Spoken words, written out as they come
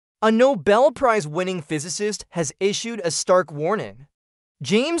A Nobel Prize-winning physicist has issued a stark warning.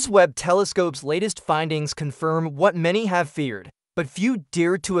 James Webb Telescope's latest findings confirm what many have feared, but few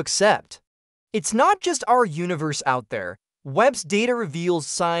dare to accept. It's not just our universe out there. Webb's data reveals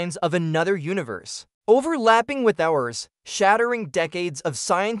signs of another universe, overlapping with ours, shattering decades of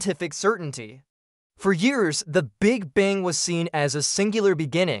scientific certainty. For years, the Big Bang was seen as a singular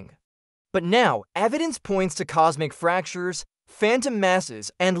beginning. But now, evidence points to cosmic fractures, phantom masses,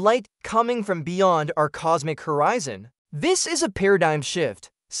 and light coming from beyond our cosmic horizon. This is a paradigm shift,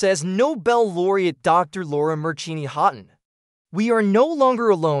 says Nobel laureate Dr. Laura Mercini-Houghton. We are no longer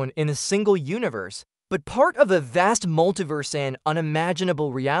alone in a single universe, but part of a vast multiverse and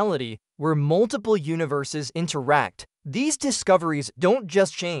unimaginable reality where multiple universes interact. These discoveries don't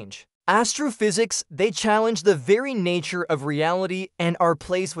just change astrophysics, they challenge the very nature of reality and our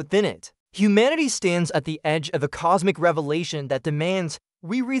place within it. Humanity stands at the edge of a cosmic revelation that demands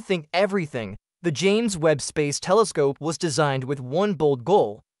we rethink everything. The James Webb Space Telescope was designed with one bold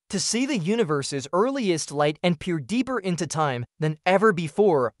goal: to see the universe's earliest light and peer deeper into time than ever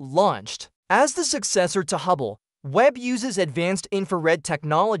before. Launched as the successor to Hubble, Webb uses advanced infrared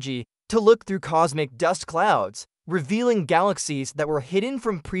technology to look through cosmic dust clouds, revealing galaxies that were hidden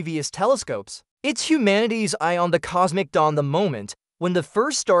from previous telescopes. It's humanity's eye on the cosmic dawn, the moment when the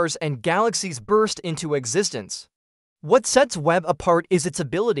first stars and galaxies burst into existence. What sets Webb apart is its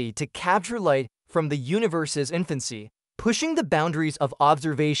ability to capture light from the universe's infancy, pushing the boundaries of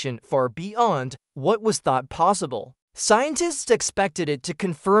observation far beyond what was thought possible. Scientists expected it to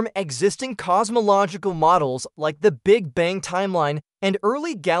confirm existing cosmological models like the Big Bang timeline and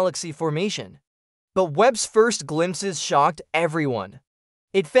early galaxy formation. But Webb's first glimpses shocked everyone.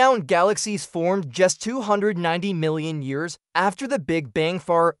 It found galaxies formed just 290 million years after the Big Bang,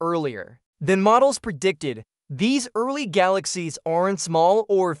 far earlier than models predicted. These early galaxies aren't small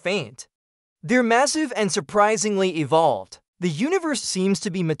or faint. They're massive and surprisingly evolved. The universe seems to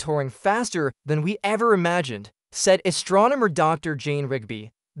be maturing faster than we ever imagined, said astronomer Dr. Jane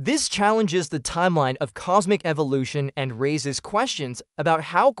Rigby. This challenges the timeline of cosmic evolution and raises questions about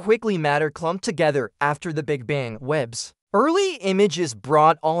how quickly matter clumped together after the Big Bang. Webb's early images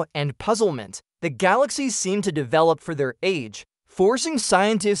brought awe and puzzlement. The galaxies seem to develop for their age, forcing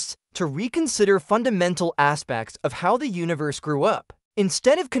scientists to reconsider fundamental aspects of how the universe grew up.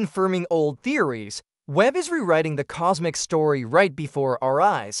 Instead of confirming old theories, Webb is rewriting the cosmic story right before our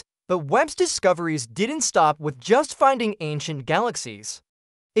eyes. But Webb's discoveries didn't stop with just finding ancient galaxies.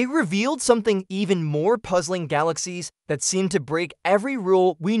 It revealed something even more puzzling: galaxies that seem to break every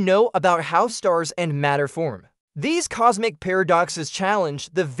rule we know about how stars and matter form. These cosmic paradoxes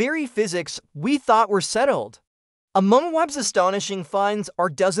challenge the very physics we thought were settled. Among Webb's astonishing finds are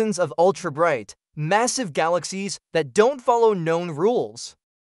dozens of ultra-bright, massive galaxies that don't follow known rules.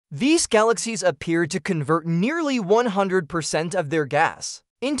 These galaxies appear to convert nearly 100% of their gas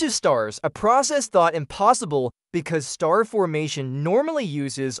into stars, a process thought impossible because star formation normally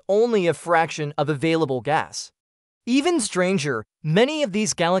uses only a fraction of available gas. Even stranger, many of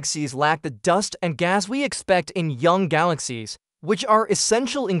these galaxies lack the dust and gas we expect in young galaxies, which are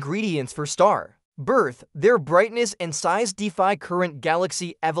essential ingredients for star birth. Their brightness and size defy current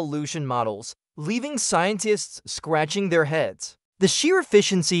galaxy evolution models, leaving scientists scratching their heads. The sheer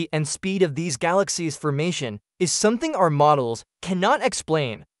efficiency and speed of these galaxies' formation is something our models cannot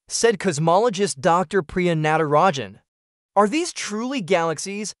explain, said cosmologist Dr. Priya Natarajan. Are these truly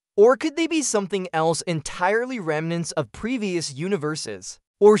galaxies, or could they be something else entirely, remnants of previous universes,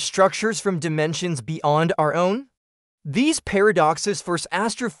 or structures from dimensions beyond our own? These paradoxes force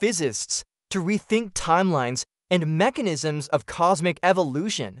astrophysicists to rethink timelines and mechanisms of cosmic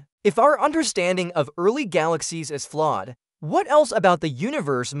evolution. If our understanding of early galaxies is flawed, what else about the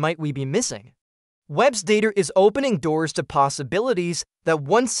universe might we be missing? Webb's data is opening doors to possibilities that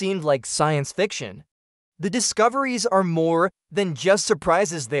once seemed like science fiction. The discoveries are more than just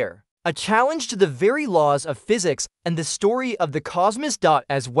surprises, they're a challenge to the very laws of physics and the story of the cosmos.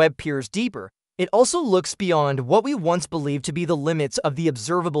 As Webb peers deeper, it also looks beyond what we once believed to be the limits of the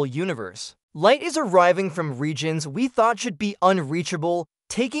observable universe. Light is arriving from regions we thought should be unreachable,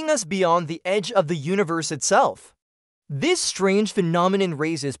 taking us beyond the edge of the universe itself. This strange phenomenon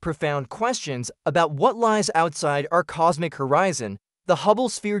raises profound questions about what lies outside our cosmic horizon. The Hubble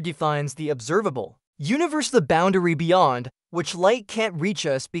sphere defines the observable universe, the boundary beyond which light can't reach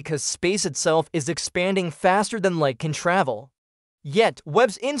us because space itself is expanding faster than light can travel. Yet,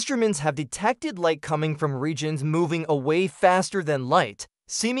 Webb's instruments have detected light coming from regions moving away faster than light,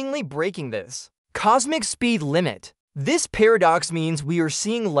 seemingly breaking this cosmic speed limit. This paradox means we are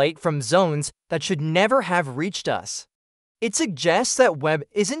seeing light from zones that should never have reached us. It suggests that Webb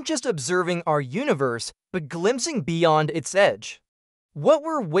isn't just observing our universe, but glimpsing beyond its edge. What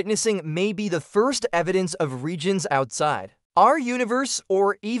we're witnessing may be the first evidence of regions outside our universe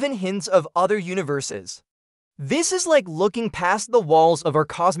or even hints of other universes. This is like looking past the walls of our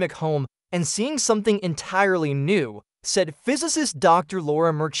cosmic home and seeing something entirely new, said physicist Dr.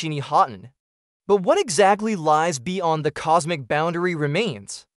 Laura Mercini-Houghton. But what exactly lies beyond the cosmic boundary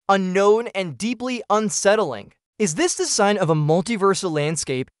remains unknown and deeply unsettling. Is this the sign of a multiversal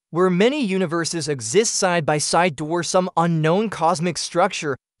landscape where many universes exist side by side toward some unknown cosmic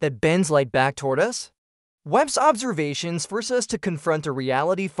structure that bends light back toward us? Webb's observations force us to confront a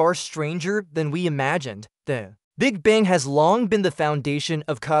reality far stranger than we imagined. The Big Bang has long been the foundation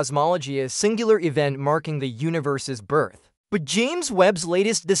of cosmology, a singular event marking the universe's birth. But James Webb's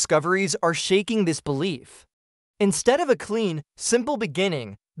latest discoveries are shaking this belief. Instead of a clean, simple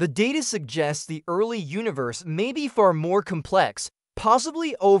beginning, the data suggests the early universe may be far more complex,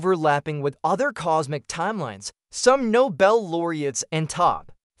 possibly overlapping with other cosmic timelines, some Nobel laureates and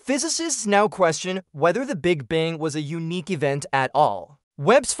top physicists now question whether the Big Bang was a unique event at all.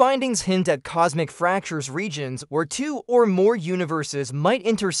 Webb's findings hint at cosmic fractures, regions where two or more universes might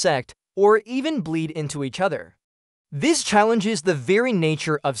intersect or even bleed into each other. This challenges the very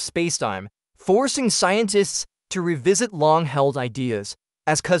nature of spacetime, forcing scientists to revisit long-held ideas.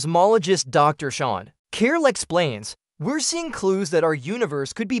 As cosmologist Dr. Sean Carroll explains, we're seeing clues that our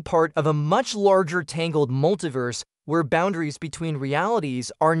universe could be part of a much larger tangled multiverse where boundaries between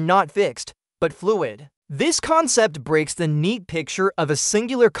realities are not fixed, but fluid. This concept breaks the neat picture of a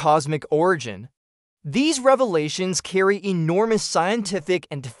singular cosmic origin. These revelations carry enormous scientific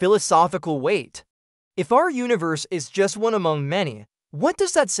and philosophical weight. If our universe is just one among many, what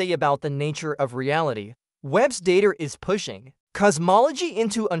does that say about the nature of reality? Webb's data is pushing cosmology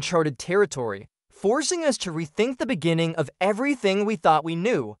into uncharted territory, forcing us to rethink the beginning of everything we thought we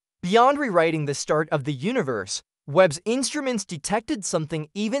knew. Beyond rewriting the start of the universe, Webb's instruments detected something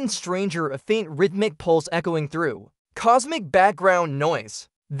even stranger, a faint rhythmic pulse echoing through cosmic background noise.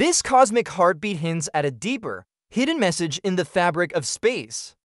 This cosmic heartbeat hints at a deeper, hidden message in the fabric of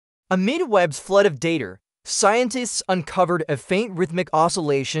space. Amid Webb's flood of data, scientists uncovered a faint rhythmic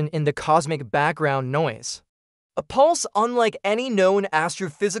oscillation in the cosmic background noise. A pulse unlike any known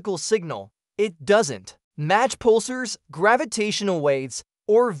astrophysical signal. It doesn't match pulsars, gravitational waves,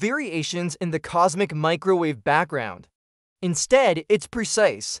 or variations in the cosmic microwave background. Instead, it's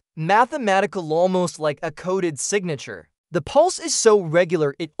precise, mathematical, almost like a coded signature. The pulse is so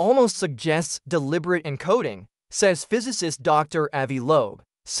regular it almost suggests deliberate encoding, says physicist Dr. Avi Loeb.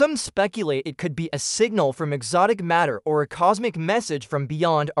 Some speculate it could be a signal from exotic matter or a cosmic message from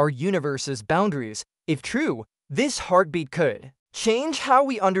beyond our universe's boundaries. If true, this heartbeat could change how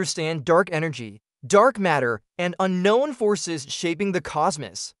we understand dark energy, dark matter, and unknown forces shaping the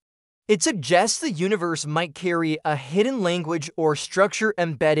cosmos. It suggests the universe might carry a hidden language or structure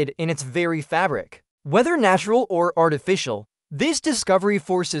embedded in its very fabric. Whether natural or artificial, this discovery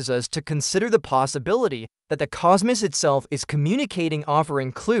forces us to consider the possibility that the cosmos itself is communicating,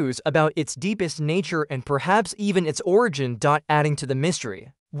 offering clues about its deepest nature and perhaps even its origin. Adding to the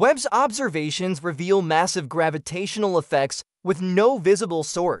mystery, Webb's observations reveal massive gravitational effects with no visible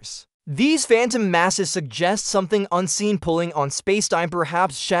source. These phantom masses suggest something unseen pulling on spacetime,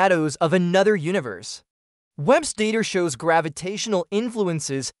 perhaps shadows of another universe. Webb's data shows gravitational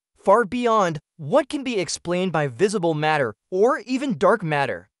influences far beyond what can be explained by visible matter or even dark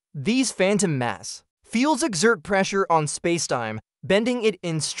matter. These phantom mass fields exert pressure on spacetime, bending it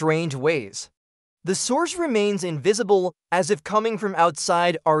in strange ways. The source remains invisible, as if coming from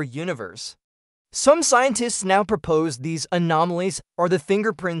outside our universe. Some scientists now propose these anomalies are the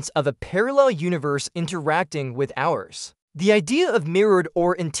fingerprints of a parallel universe interacting with ours. The idea of mirrored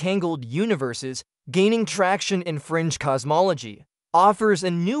or entangled universes gaining traction in fringe cosmology offers a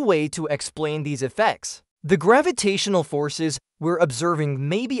new way to explain these effects. The gravitational forces we're observing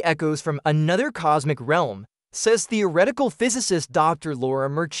may be echoes from another cosmic realm, says theoretical physicist Dr. Laura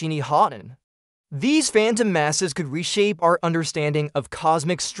Mercini-Houghton. These phantom masses could reshape our understanding of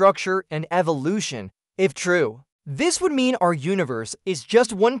cosmic structure and evolution. If true, this would mean our universe is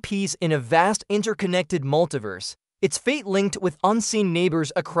just one piece in a vast interconnected multiverse, its fate linked with unseen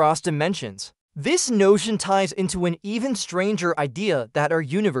neighbors across dimensions. This notion ties into an even stranger idea that our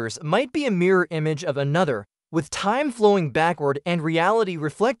universe might be a mirror image of another, with time flowing backward and reality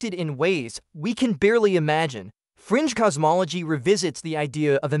reflected in ways we can barely imagine. Fringe cosmology revisits the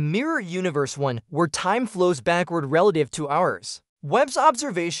idea of a mirror universe, one where time flows backward relative to ours. Webb's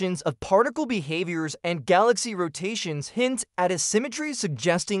observations of particle behaviors and galaxy rotations hint at a symmetry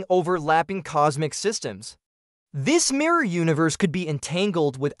suggesting overlapping cosmic systems. This mirror universe could be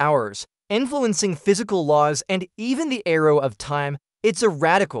entangled with ours, influencing physical laws and even the arrow of time. It's a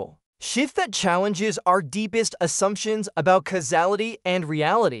radical shift that challenges our deepest assumptions about causality and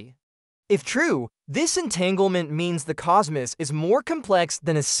reality. If true, this entanglement means the cosmos is more complex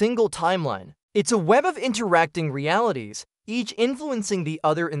than a single timeline. It's a web of interacting realities, each influencing the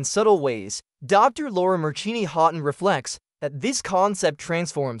other in subtle ways. Dr. Laura Mercini-Houghton reflects that this concept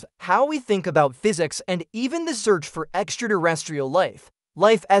transforms how we think about physics and even the search for extraterrestrial life.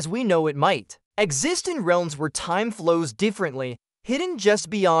 Life as we know it might exist in realms where time flows differently, hidden just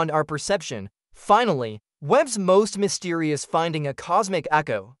beyond our perception. Finally, Webb's most mysterious finding: a cosmic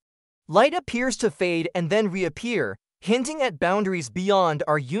echo. Light appears to fade and then reappear, hinting at boundaries beyond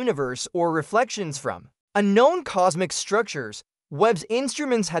our universe or reflections from unknown cosmic structures. Webb's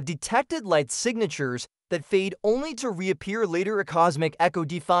instruments have detected light signatures that fade only to reappear later, a cosmic echo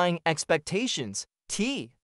defying expectations. T.